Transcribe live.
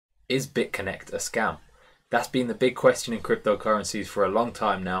Is BitConnect a scam? That's been the big question in cryptocurrencies for a long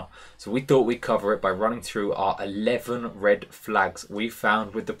time now, so we thought we'd cover it by running through our 11 red flags we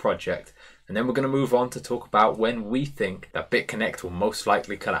found with the project, and then we're going to move on to talk about when we think that BitConnect will most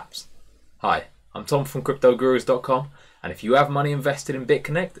likely collapse. Hi, I'm Tom from CryptoGurus.com, and if you have money invested in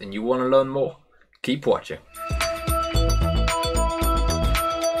BitConnect and you want to learn more, keep watching.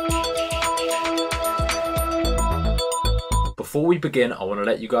 Before we begin, I want to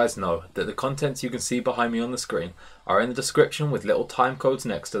let you guys know that the contents you can see behind me on the screen are in the description with little time codes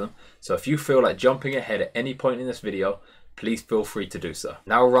next to them, so if you feel like jumping ahead at any point in this video, please feel free to do so.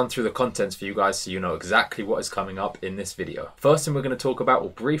 Now I'll run through the contents for you guys so you know exactly what is coming up in this video. First thing we're going to talk about,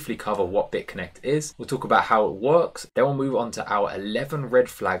 we'll briefly cover what BitConnect is, we'll talk about how it works, then we'll move on to our 11 red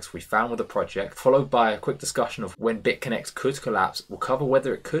flags we found with the project, followed by a quick discussion of when BitConnect could collapse. We'll cover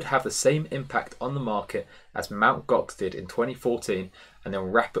whether it could have the same impact on the market as Mt. Gox did in 2014, and then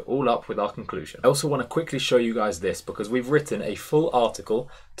wrap it all up with our conclusion. I also want to quickly show you guys this because we've written a full article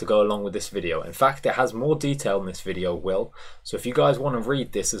to go along with this video. In fact, it has more detail in this video, so if you guys want to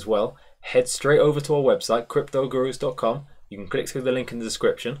read this as well, head straight over to our website, CryptoGurus.com. You can click through the link in the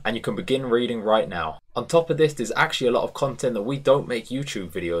description and you can begin reading right now. On top of this, there's actually a lot of content that we don't make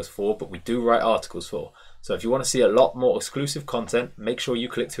YouTube videos for, but we do write articles for. So if you want to see a lot more exclusive content, make sure you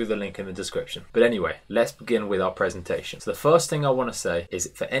click through the link in the description. But anyway, let's begin with our presentation. So the first thing I want to say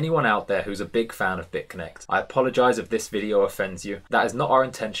is for anyone out there who's a big fan of BitConnect, I apologize if this video offends you. That is not our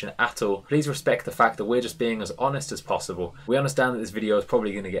intention at all. Please respect the fact that we're just being as honest as possible. We understand that this video is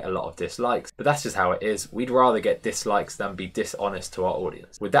probably going to get a lot of dislikes, but that's just how it is. We'd rather get dislikes than be dishonest to our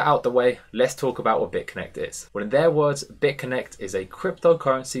audience. With that out the way, let's talk about what BitConnect is. Well, in their words, BitConnect is a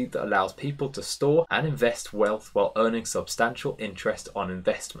cryptocurrency that allows people to store and invest wealth while earning substantial interest on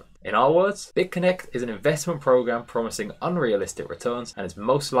investment. In our words, BitConnect is an investment program promising unrealistic returns and is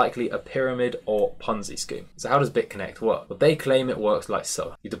most likely a pyramid or Ponzi scheme. So how does BitConnect work? Well, they claim it works like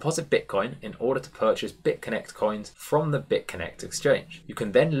so. You deposit Bitcoin in order to purchase BitConnect coins from the BitConnect exchange. You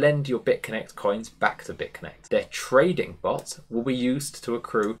can then lend your BitConnect coins back to BitConnect. Their trading bot will be used to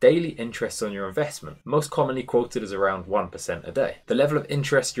accrue daily interest on your investment, most commonly quoted as around 1% a day. The level of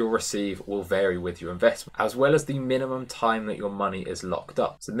interest you'll receive will vary with your investment, as well as the minimum time that your money is locked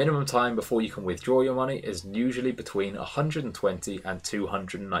up. So the minimum time before you can withdraw your money is usually between 120 and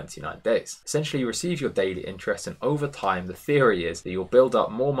 299 days. Essentially, you receive your daily interest, and over time the theory is that you'll build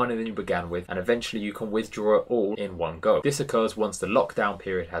up more money than you began with, and eventually you can withdraw it all in one go. This occurs once the lockdown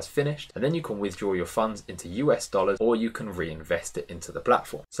period has finished, and then you can withdraw your funds into US dollars or you can reinvest it into the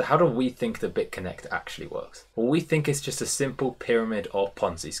platform. So how do we think that BitConnect actually works? Well, we think it's just a simple pyramid or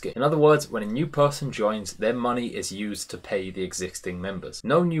Ponzi scheme. In other words, when a new person joins, their money is used to pay the existing members.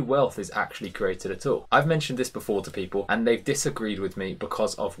 No new wealth is actually created at all. I've mentioned this before to people and they've disagreed with me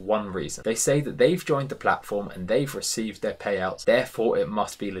because of one reason. They say that they've joined the platform and they've received their payouts, therefore it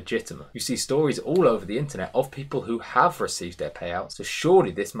must be legitimate. You see stories all over the internet of people who have received their payouts, so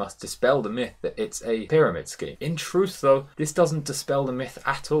surely this must dispel the myth that it's a pyramid scheme. In truth though, this doesn't dispel the myth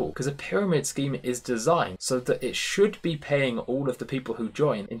at all, because a pyramid scheme is designed so that it should be paying all of the people who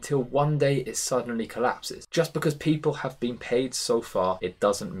join until one day it suddenly collapses. Just because people have been paid so far, it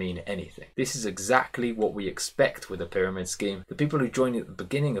doesn't mean anything. This is exactly what we expect with a pyramid scheme. The people who join at the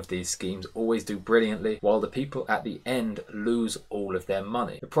beginning of these schemes always do brilliantly, while the people at the end lose all of their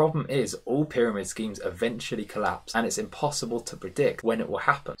money. The problem is all pyramid schemes eventually collapse, and it's impossible to predict when it will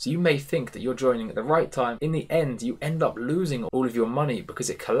happen. So you may think that you're joining at the right time. In the end, you end up losing all of your money because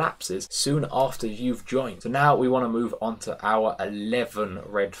it collapses soon after you've joined. So now we want to move on to our 11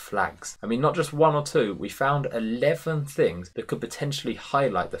 red flags. I mean, not just one or two, we found 11 things that could potentially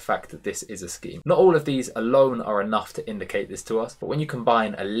highlight the fact that this is a scheme. Not all of these alone are enough to indicate this to us, but when you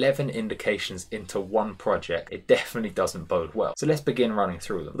combine 11 indications into one project, it definitely doesn't bode well. So let's begin running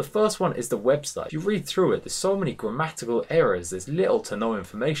through them. The first one is the website. If you read through it, there's so many grammatical errors, there's little to no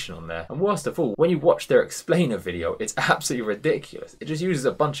information on there, and worst of all, when you watch their explainer video, it's absolutely ridiculous. It just uses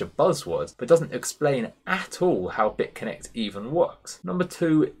a bunch of buzzwords, but doesn't explain at all how BitConnect even works. Number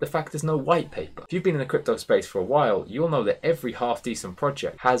two, the fact there's no white paper. If you've been in the crypto space for a while, you'll know that every half-decent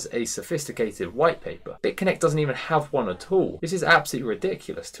project has a sophisticated white paper. BitConnect doesn't even have one at all. This is absolutely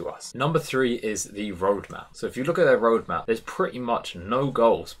ridiculous to us. Number three is the roadmap. So if you look at their roadmap, there's pretty much no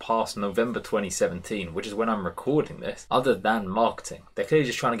goals past November 2017, which is when I'm recording this, other than marketing. They're clearly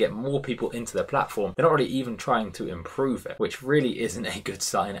just trying to get more people into their platform. They're not really even trying to improve it, which really isn't a good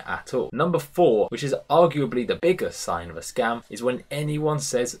sign at all. Number four, which is arguably the biggest sign of a scam, is when anyone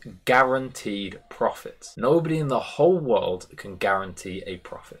says guaranteed profits. Nobody in the whole world can guarantee a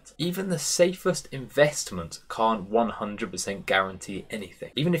profit. Even the safest investment can't 100% guarantee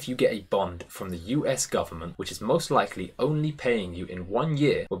anything. Even if you get a bond from the US government, which is most likely only paying you in 1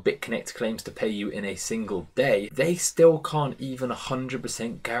 year, where BitConnect claims to pay you in a single day, they still can't even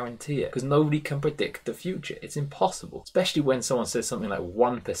 100% guarantee it, because nobody can predict the future. It's impossible, especially when someone says something like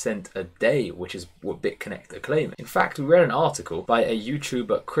 1% a day, which is what BitConnect are claiming. In fact, we read an article by a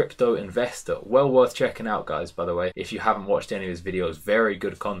YouTuber, crypto investor, well worth checking out, guys, by the way, if you haven't watched any of his videos, very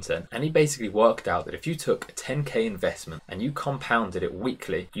good content. And he basically worked out that if you took a 10k investment and you compounded it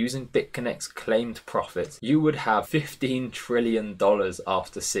weekly using BitConnect's claimed profits, you would have $15 trillion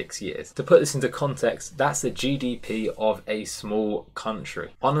after 6 years. To put this into context, that's the GDP of a small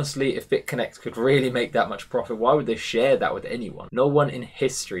country. Honestly, if BitConnect could really make that much profit, why would they share that with anyone? No one in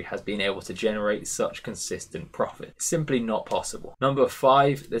history has been able to generate such consistent profit. It's simply not possible. Number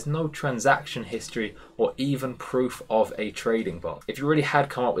 5, there's no transaction history or even proof of a trading bot. If you really had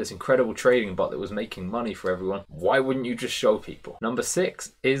come up with this incredible trading bot that was making money for everyone, why wouldn't you just show people? Number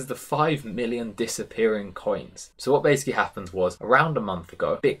 6 is the 5 million disappearing coins. So what basically happened was, around a month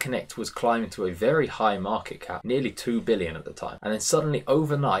ago, BitConnect was climbing to a very high market cap, nearly 2 billion at the time. And then suddenly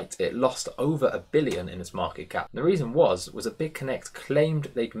overnight, it lost over $1 billion in its market cap. The reason was that BitConnect claimed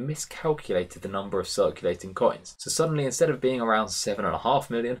they'd miscalculated the number of circulating coins. So suddenly, instead of being around 7.5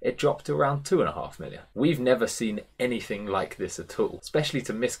 million, it dropped to around 2.5 million. We've never seen anything like this at all, especially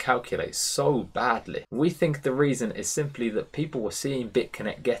to miscalculate so badly. We think the reason is simply that people were seeing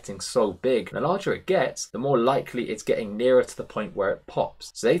BitConnect getting so big. And the larger it gets, the more likely it's getting nearer to the point where it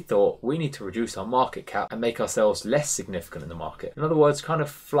pops. So they thought, we need to reduce our market cap and make ourselves less significant in the market. In other words, kind of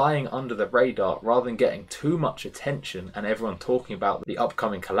flying under the radar rather than getting too much attention and everyone talking about the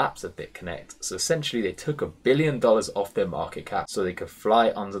upcoming collapse of BitConnect. So essentially they took $1 billion off their market cap so they could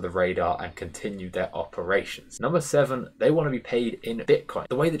fly under the radar and continue their operations. Number 7, they want to be paid in Bitcoin.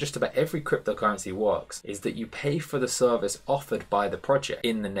 The way that just about every cryptocurrency works is that you pay for the service offered by the project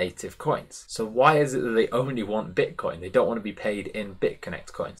in the native coins. So why is it that they only want Bitcoin? They don't want to be paid in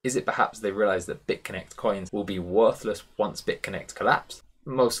BitConnect coins. Is it perhaps they realize that BitConnect coins will be worthless once BitConnect collapses?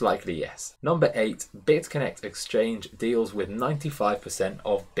 Most likely yes. Number 8, BitConnect Exchange deals with 95%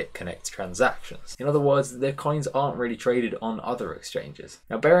 of BitConnect transactions. In other words, their coins aren't really traded on other exchanges.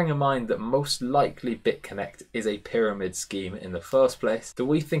 Now, bearing in mind that most likely BitConnect is a pyramid scheme in the first place, do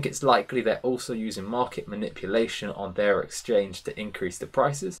we think it's likely they're also using market manipulation on their exchange to increase the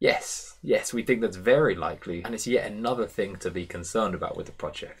prices? Yes, we think that's very likely, and it's yet another thing to be concerned about with the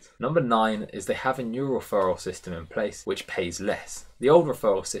project. Number 9 is they have a new referral system in place which pays less. The old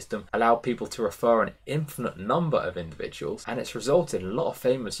referral system allowed people to refer an infinite number of individuals, and it's resulted in a lot of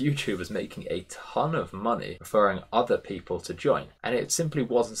famous YouTubers making a ton of money referring other people to join, and it simply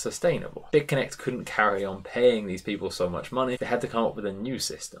wasn't sustainable. BitConnect couldn't carry on paying these people so much money, they had to come up with a new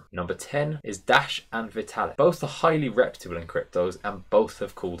system. Number 10 is Dash and Vitalik. Both are highly reputable in cryptos and both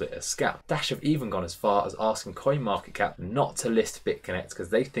have called it a scam. Dash have even gone as far as asking CoinMarketCap not to list BitConnect because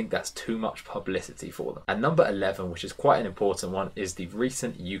they think that's too much publicity for them. And number 11, which is quite an important one, is the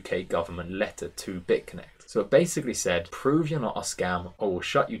recent UK government letter to BitConnect. So it basically said, prove you're not a scam or we'll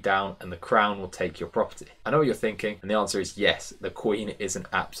shut you down and the Crown will take your property. I know what you're thinking, and the answer is yes, the Queen is an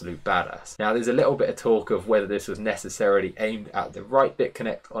absolute badass. Now there's a little bit of talk of whether this was necessarily aimed at the right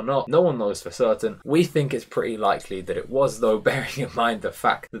BitConnect or not. No one knows for certain. We think it's pretty likely that it was, though, bearing in mind the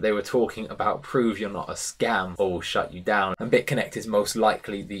fact that they were talking about prove you're not a scam or we'll shut you down. And BitConnect is most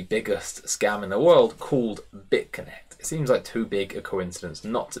likely the biggest scam in the world called BitConnect. It seems like too big a coincidence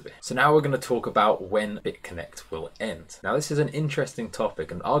not to be. So now we're going to talk about when BitConnect will end. Now this is an interesting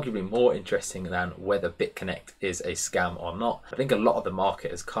topic and arguably more interesting than whether BitConnect is a scam or not. I think a lot of the market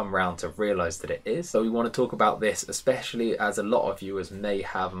has come around to realize that it is. So we want to talk about this, especially as a lot of viewers may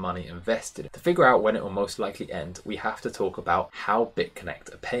have money invested. To figure out when it will most likely end, we have to talk about how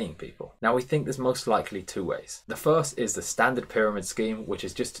BitConnect are paying people. Now we think there's most likely 2 ways. The first is the standard pyramid scheme, which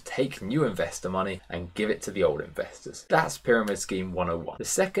is just to take new investor money and give it to the old investors. That's Pyramid Scheme 101. The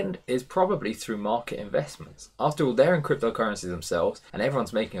second is probably through market investments. After all, they're in cryptocurrencies themselves, and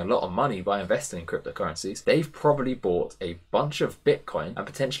everyone's making a lot of money by investing in cryptocurrencies. They've probably bought a bunch of Bitcoin and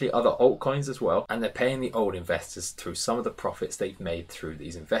potentially other altcoins as well, and they're paying the old investors through some of the profits they've made through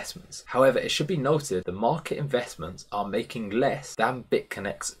these investments. However, it should be noted the market investments are making less than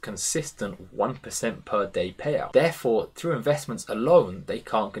BitConnect's consistent 1% per day payout. Therefore, through investments alone, they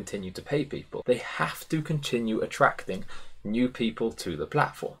can't continue to pay people. They have to continue attracting new people to the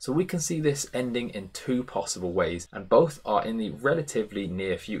platform. So we can see this ending in two possible ways, and both are in the relatively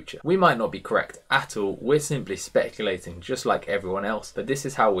near future. We might not be correct at all, we're simply speculating just like everyone else, but this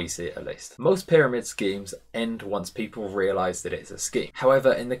is how we see it at least. Most pyramid schemes end once people realize that it's a scheme.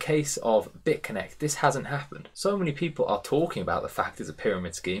 However, in the case of BitConnect, this hasn't happened. So many people are talking about the fact it's a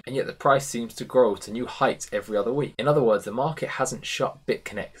pyramid scheme, and yet the price seems to grow to new heights every other week. In other words, the market hasn't shut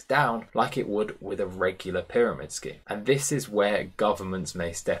BitConnect down like it would with a regular pyramid scheme. And this is where governments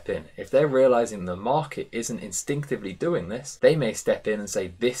may step in. If they're realizing the market isn't instinctively doing this, they may step in and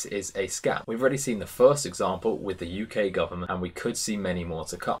say this is a scam. We've already seen the first example with the UK government, and we could see many more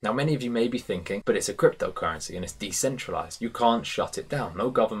to come. Now, many of you may be thinking, but it's a cryptocurrency and it's decentralized. You can't shut it down. No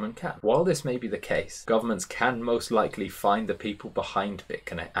government can. While this may be the case, governments can most likely find the people behind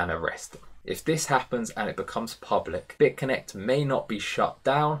BitConnect and arrest them. If this happens and it becomes public, BitConnect may not be shut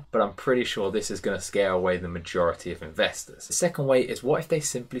down, but I'm pretty sure this is going to scare away the majority of investors. The second way is, what if they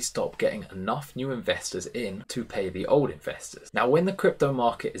simply stop getting enough new investors in to pay the old investors? Now, when the crypto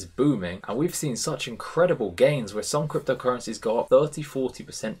market is booming, and we've seen such incredible gains where some cryptocurrencies go up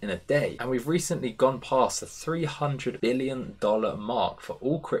 30-40% in a day, and we've recently gone past the $300 billion mark for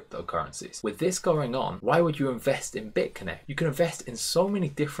all cryptocurrencies. With this going on, why would you invest in BitConnect? You can invest in so many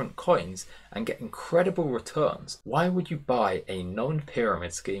different coins and get incredible returns. Why would you buy a known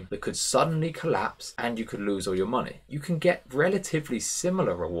pyramid scheme that could suddenly collapse and you could lose all your money? You can get relatively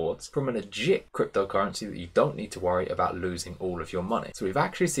similar rewards from a legit cryptocurrency that you don't need to worry about losing all of your money. So we've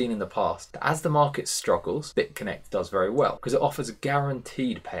actually seen in the past that as the market struggles, BitConnect does very well because it offers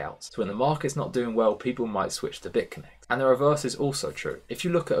guaranteed payouts. So when the market's not doing well, people might switch to BitConnect. And the reverse is also true. If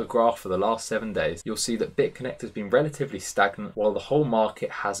you look at a graph for the last 7 days, you'll see that BitConnect has been relatively stagnant while the whole market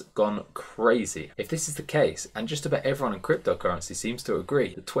has gone crazy. If this is the case, and just about everyone in cryptocurrency seems to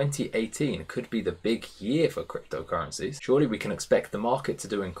agree that 2018 could be the big year for cryptocurrencies, surely we can expect the market to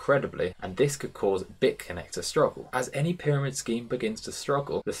do incredibly, and this could cause BitConnect to struggle. As any pyramid scheme begins to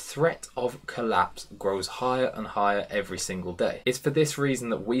struggle, the threat of collapse grows higher and higher every single day. It's for this reason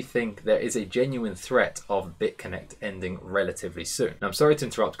that we think there is a genuine threat of BitConnect ending relatively soon. Now, I'm sorry to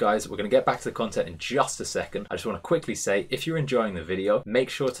interrupt, guys. We're going to get back to the content in just a second. I just want to quickly say, if you're enjoying the video,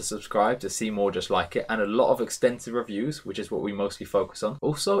 make sure to subscribe to see more just like it, and a lot of extensive reviews, which is what we mostly focus on.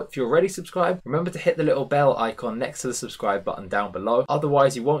 Also, if you're already subscribed, remember to hit the little bell icon next to the subscribe button down below.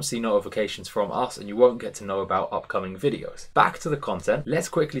 Otherwise, you won't see notifications from us and you won't get to know about upcoming videos. Back to the content. Let's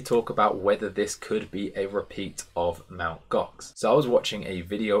quickly talk about whether this could be a repeat of Mt. Gox. So I was watching a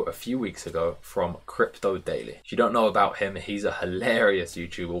video a few weeks ago from Crypto Daily. If you don't know about him, he's a hilarious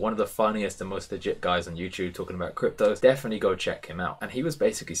YouTuber, one of the funniest and most legit guys on YouTube talking about cryptos. Definitely go check him out. And he was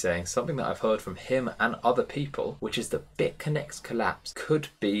basically saying something that I've heard from him and other people, which is that BitConnect's collapse could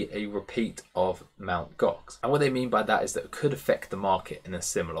be a repeat of Mt. Gox. And what they mean by that is that it could affect the market in a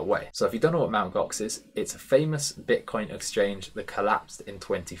similar way. So if you don't know what Mt. Gox is, it's a famous Bitcoin exchange that collapsed in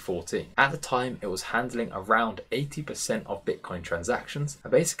 2014. At the time, it was handling around 80% of Bitcoin transactions,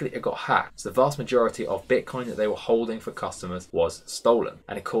 and basically it got hacked. So the vast majority of Bitcoin that they were holding for customers was stolen,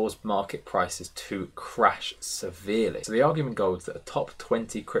 and it caused market prices to crash severely. So the argument goes that a top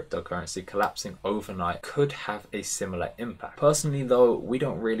 20 cryptocurrency collapsing overnight could have a similar impact. Personally though, we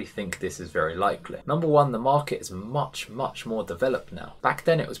don't really think this is very likely. Number one, the market is much more developed now. Back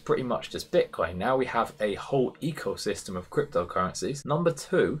then it was pretty much just Bitcoin. Now we have a whole ecosystem of cryptocurrencies. Number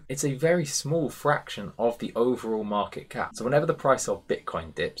two, it's a very small fraction of the overall market cap. So whenever the price of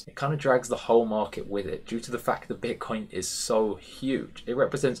Bitcoin dips, it kind of drags the whole market with it due to the fact that Bitcoin is so huge. It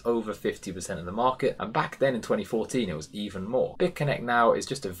represents over 50% of the market, and back then in 2014 it was even more. BitConnect now is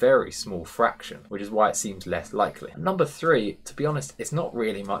just a very small fraction, which is why it seems less likely. And number three, to be honest, it's not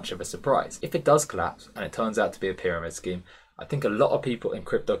really much of a surprise. If it does collapse and it turns out to be a pyramid scheme, I think a lot of people in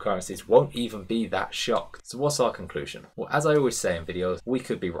cryptocurrencies won't even be that shocked. So what's our conclusion? Well, as I always say in videos, we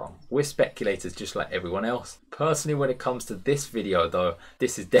could be wrong. We're speculators just like everyone else. Personally, when it comes to this video though,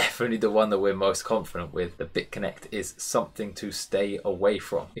 this is definitely the one that we're most confident with. The BitConnect is something to stay away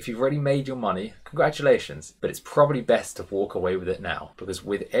from. If you've already made your money, congratulations, but it's probably best to walk away with it now, because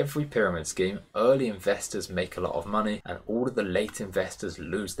with every pyramid scheme, early investors make a lot of money and all of the late investors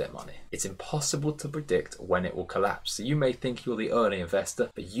lose their money. It's impossible to predict when it will collapse. So you may think think you're the early investor,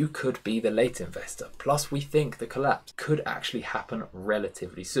 but you could be the late investor. Plus, we think the collapse could actually happen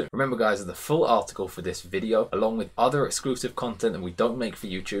relatively soon. Remember guys, the full article for this video, along with other exclusive content that we don't make for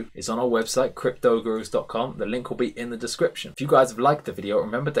YouTube, is on our website, cryptogurus.com. The link will be in the description. If you guys have liked the video,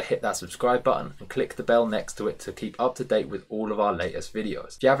 remember to hit that subscribe button and click the bell next to it to keep up to date with all of our latest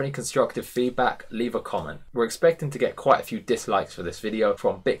videos. If you have any constructive feedback, leave a comment. We're expecting to get quite a few dislikes for this video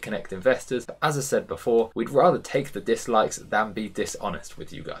from BitConnect investors, but as I said before, we'd rather take the dislikes than be dishonest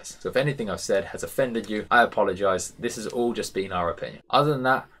with you guys. So if anything I've said has offended you, I apologize. This has all just been our opinion. Other than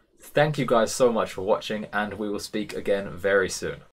that, thank you guys so much for watching, and we will speak again very soon.